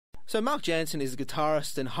So Mark Jansen is a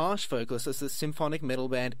guitarist and harsh vocalist of the symphonic metal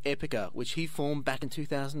band Epica, which he formed back in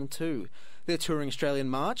 2002. They're touring Australia in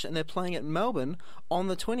March, and they're playing at Melbourne on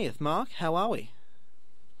the 20th. Mark, how are we?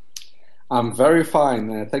 I'm very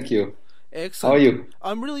fine, thank you. How Excellent. are you?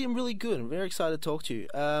 I'm really good. I'm very excited to talk to you.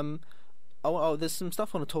 There's some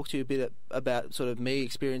stuff I want to talk to you a bit about, sort of me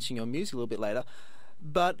experiencing your music a little bit later.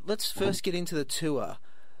 But let's first get into the tour.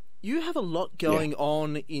 You have a lot going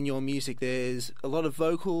on in your music. There's a lot of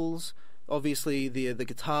vocals, obviously the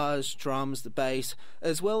guitars, drums, the bass,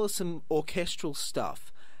 as well as some orchestral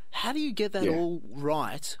stuff. How do you get that all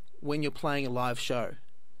right when you're playing a live show?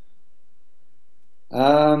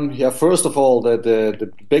 First of all,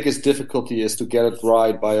 the biggest difficulty is to get it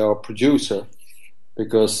right by our producer,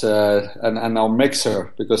 because and our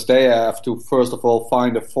mixer, because they have to first of all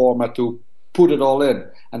find a format to put it all in,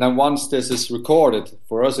 and then once this is recorded,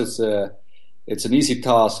 for us it's an easy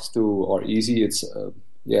task to, or easy, it's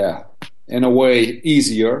in a way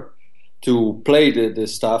easier to play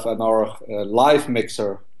this stuff, and our live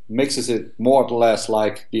mixer mixes it more or less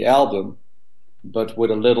like the album, but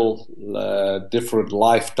with a little different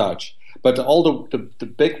live touch. But all the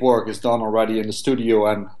big work is done already in the studio,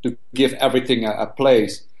 and to give everything a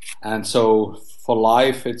place. And so for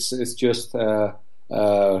live, it's just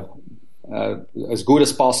as good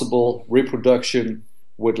as possible reproduction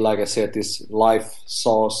with, like I said, this live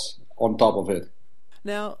sauce on top of it.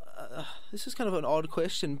 Now, this is kind of an odd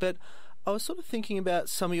question, but I was sort of thinking about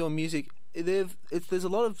some of your music. There's a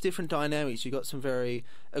lot of different dynamics. You've got some very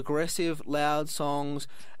aggressive, loud songs,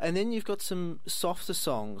 and then you've got some softer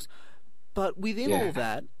songs. But within all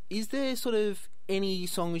that, is there sort of any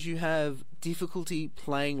songs you have difficulty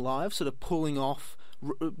playing live, sort of pulling off,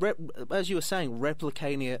 as you were saying,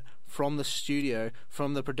 replicating it from the studio,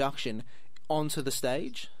 from the production, onto the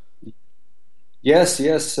stage? Yes,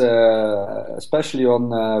 especially on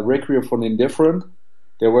Requiem for the Indifferent.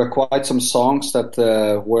 There were quite some songs that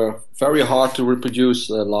were very hard to reproduce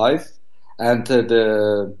live, and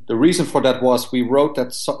the reason for that was we wrote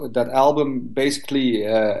that album basically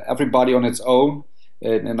everybody on its own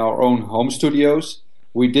in our own home studios.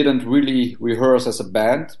 We didn't really rehearse as a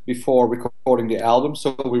band before recording the album,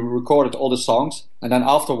 so we recorded all the songs, and then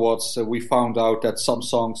afterwards we found out that some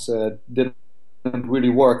songs didn't really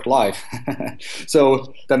work live.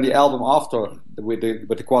 So then the album after, with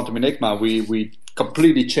the Quantum Enigma, we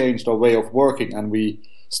completely changed our way of working, and we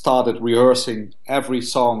started rehearsing every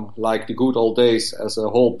song like the good old days as a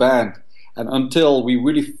whole band. And until we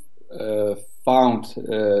really found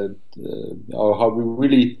or how we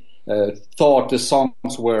really thought the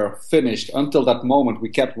songs were finished, until that moment we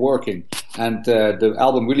kept working. And the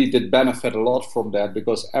album really did benefit a lot from that,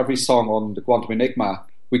 because every song on the Quantum Enigma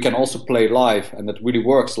we can also play live, and it really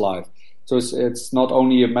works live. So it's not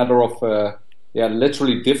only a matter of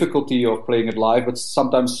literally difficulty of playing it live, but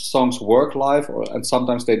sometimes songs work live, and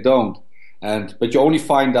sometimes they don't. But you only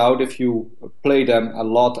find out if you play them a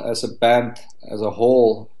lot as a band as a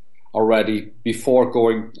whole already before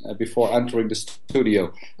entering the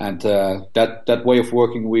studio. And that way of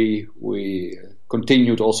working we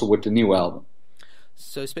continued also with the new album.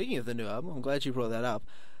 So speaking of the new album, I'm glad you brought that up.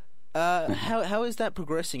 How is that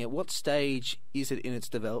progressing? At what stage is it in its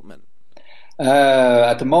development?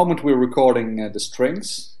 At the moment we're recording the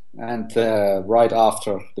strings, and right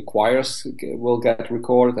after the choirs will get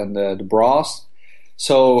recorded, and the brass.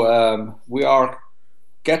 So we are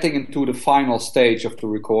getting into the final stage of the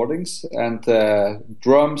recordings, and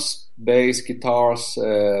drums, bass, guitars,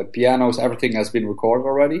 pianos, everything has been recorded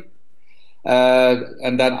already.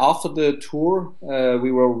 And then after the tour,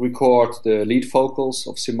 we will record the lead vocals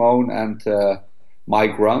of Simone and my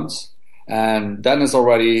grunts, and then it's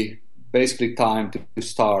already basically time to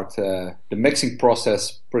start the mixing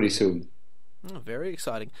process pretty soon. Oh, very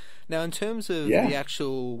exciting. Now, in terms of the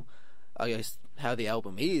actual, I guess, how the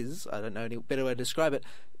album is, I don't know any better way to describe it.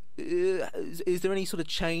 Is there any sort of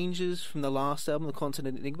changes from the last album, The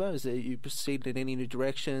Continent Enigma? Is there, you proceeded in any new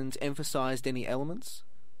directions, emphasized any elements?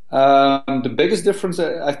 The biggest difference,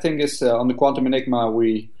 I think, is on the Quantum Enigma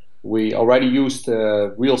we already used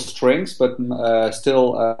real strings, but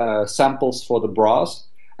still samples for the brass.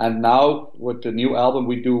 And now with the new album,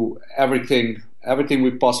 we do everything we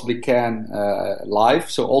possibly can live.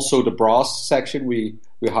 So also the brass section, we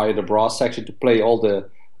hire the brass section to play all the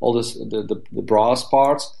brass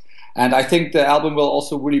parts. And I think the album will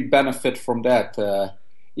also really benefit from that.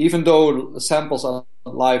 Even though the samples are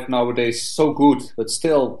live nowadays so good, but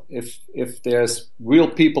still, if there's real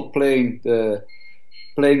people playing the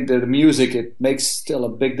music, it makes still a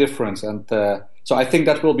big difference. And So I think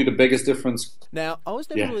that will be the biggest difference. Now, I was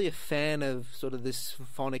never Yeah. really a fan of sort of this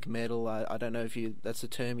symphonic metal. I don't know if that's a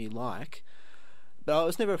term you like, but I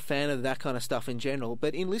was never a fan of that kind of stuff in general.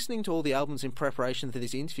 But in listening to all the albums in preparation for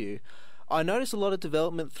this interview, I noticed a lot of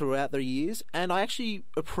development throughout the years, and I actually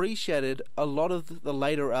appreciated a lot of the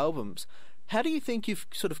later albums. How do you think you've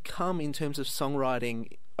sort of come in terms of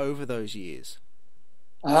songwriting over those years?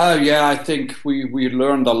 Yeah, I think we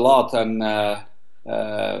learned a lot, and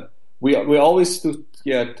we always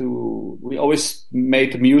we always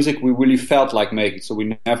made the music we really felt like making. So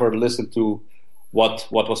we never listened to what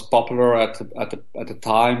was popular at the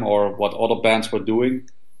time or what other bands were doing.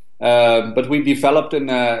 But we developed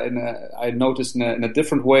I noticed in a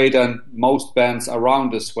different way than most bands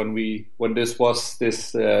around us when this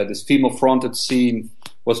female fronted scene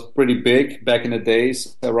was pretty big back in the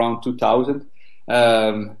days around 2000.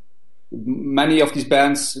 Many of these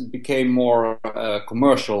bands became more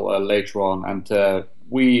commercial later on, and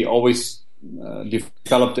we always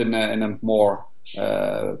developed in a more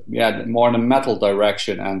more in a metal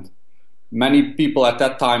direction. And many people at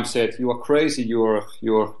that time said, "You are crazy.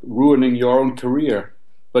 You're ruining your own career."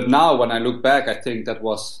 But now, when I look back, I think that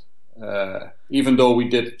was even though we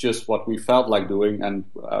did just what we felt like doing, and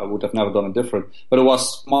would have never done it different. But it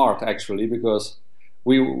was smart actually because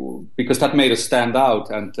that made us stand out,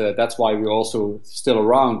 and that's why we're also still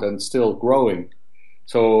around and still growing.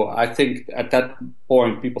 So I think at that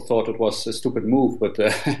point people thought it was a stupid move, but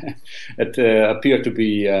it appeared to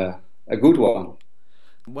be a good one.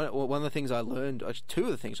 One of the things I learned, two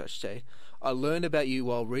of the things I should say, I learned about you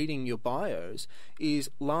while reading your bios is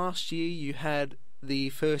last year you had the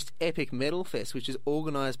first Epic Metal Fest, which is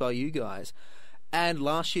organised by you guys, and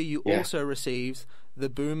last year you also received the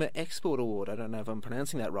Boomer Export Award. I don't know if I'm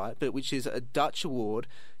pronouncing that right, but which is a Dutch award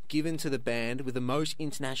given to the band with the most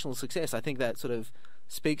international success. I think that sort of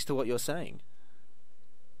speaks to what you're saying.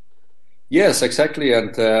 Yes, exactly.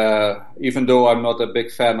 And even though I'm not a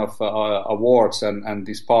big fan of awards and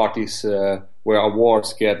these parties where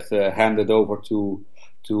awards get handed over to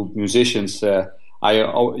musicians,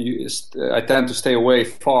 I tend to stay away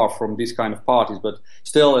far from these kind of parties. But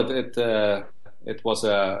still, it was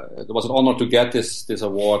an honor to get this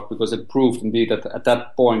award, because it proved indeed that at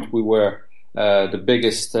that point we were the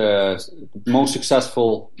biggest, most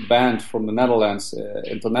successful band from the Netherlands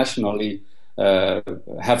internationally,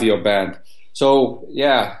 heavier band. So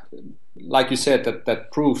yeah, like you said,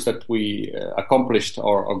 that proves that we accomplished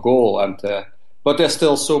our goal, and but there's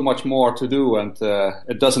still so much more to do, and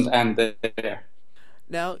it doesn't end there.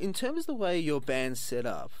 Now, in terms of the way your band's set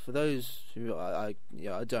up, for those who I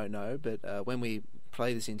don't know, but when we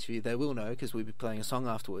play this interview, they will know because we'll be playing a song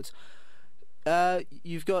afterwards.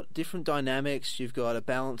 You've got different dynamics. You've got a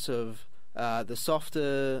balance of the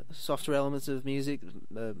softer elements of music,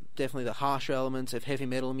 definitely the harsher elements of heavy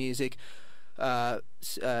metal music,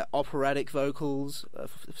 operatic vocals,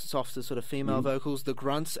 softer sort of female vocals, the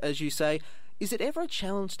grunts, as you say. Is it ever a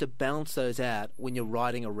challenge to balance those out when you're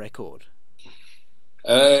writing a record?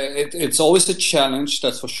 It's always a challenge,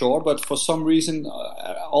 that's for sure. But for some reason,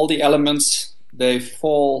 all the elements, they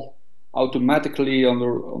fall automatically on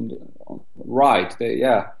the right.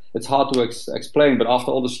 It's hard to explain. But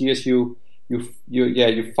after all these years, you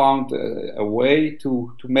found a way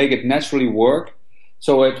to make it naturally work.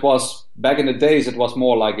 So it was back in the days, it was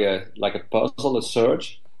more like a puzzle, a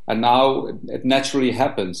search, and now it naturally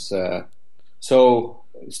happens. So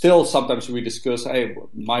still, sometimes we discuss, hey, it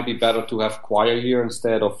might be better to have choir here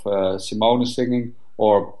instead of Simone singing,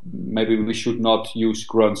 or maybe we should not use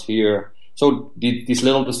grunts here. So these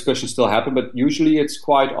little discussions still happen, but usually it's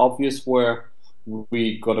quite obvious where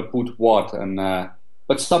we gotta put what. And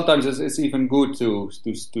but sometimes it's even good to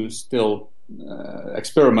still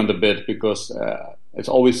experiment a bit, because it's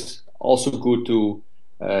always also good to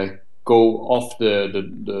go off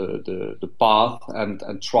the path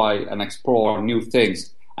and try and explore new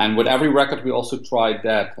things. And with every record, we also tried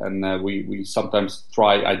that, and we sometimes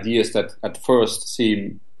try ideas that at first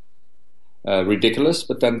seem ridiculous,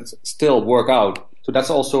 but then still work out. So that's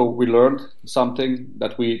also, we learned something,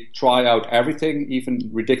 that we try out everything, even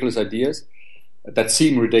ridiculous ideas that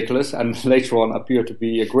seem ridiculous, and later on appear to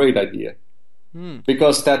be a great idea.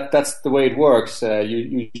 Because that's the way it works.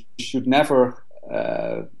 You should never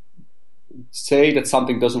say that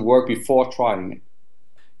something doesn't work before trying it.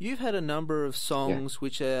 You've had a number of songs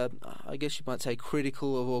which are, I guess you might say,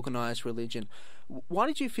 critical of organised religion. Why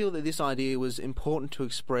did you feel that this idea was important to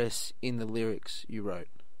express in the lyrics you wrote?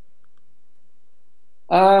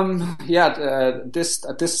 At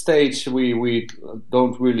this stage, we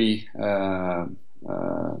don't really burn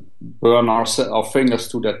our fingers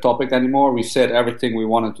to that topic anymore. We said everything we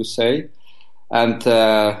wanted to say. And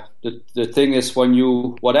the thing is, when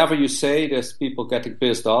whatever you say, there's people getting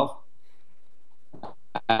pissed off,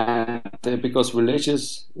 and because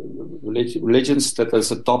religions, that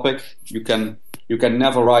is a topic you can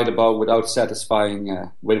never write about without satisfying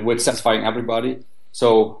with satisfying everybody.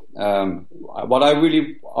 So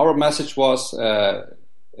our message was,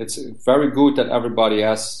 it's very good that everybody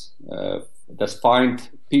has that's find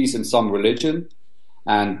peace in some religion,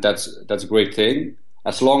 and that's a great thing,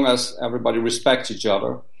 as long as everybody respects each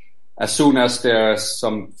other. As soon as there's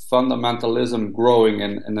some fundamentalism growing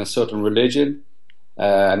in a certain religion,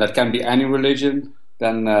 and that can be any religion,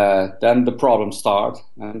 then the problems start,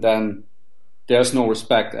 and then there's no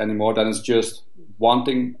respect anymore. Then it's just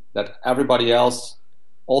wanting that everybody else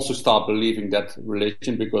also start believing that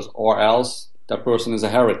religion, because or else that person is a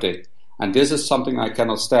heretic. And this is something I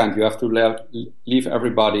cannot stand. You have to leave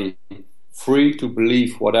everybody free to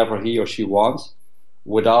believe whatever he or she wants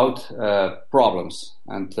without problems.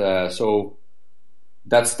 And so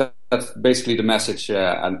that's basically the message.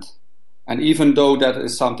 And even though that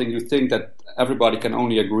is something you think that everybody can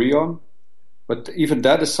only agree on, but even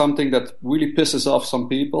that is something that really pisses off some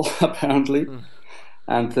people, apparently.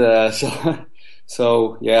 And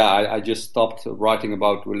so yeah, I just stopped writing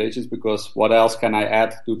about religions, because what else can I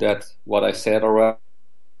add to that, what I said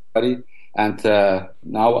already? And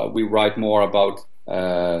now we write more about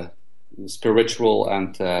spiritual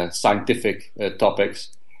and scientific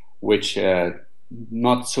topics, which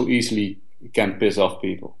not so easily can piss off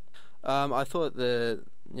people. I thought the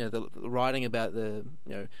writing about the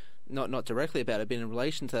not directly about it, but in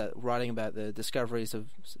relation to that, writing about the discoveries of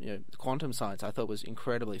quantum science, I thought was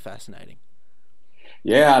incredibly fascinating.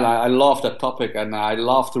 Yeah, and I love that topic, and I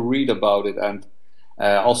love to read about it, and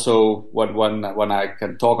also when I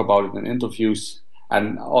can talk about it in interviews,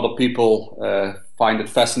 and other people find it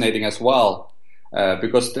fascinating as well,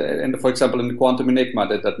 because for example in the quantum enigma,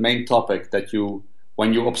 that main topic, that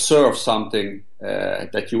when you observe something,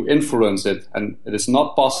 that you influence it, and it is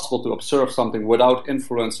not possible to observe something without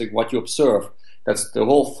influencing what you observe. That's the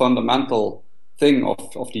whole fundamental thing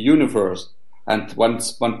of the universe. And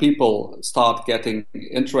when people start getting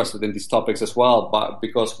interested in these topics as well,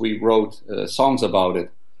 because we wrote songs about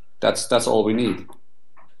it, that's all we need.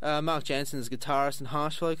 Mark Jansen is guitarist and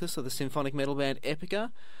harsh vocalist of the symphonic metal band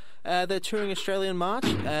Epica. They're touring Australia in March,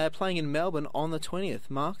 playing in Melbourne on the 20th.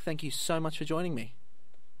 Mark, thank you so much for joining me.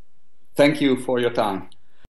 Thank you for your time.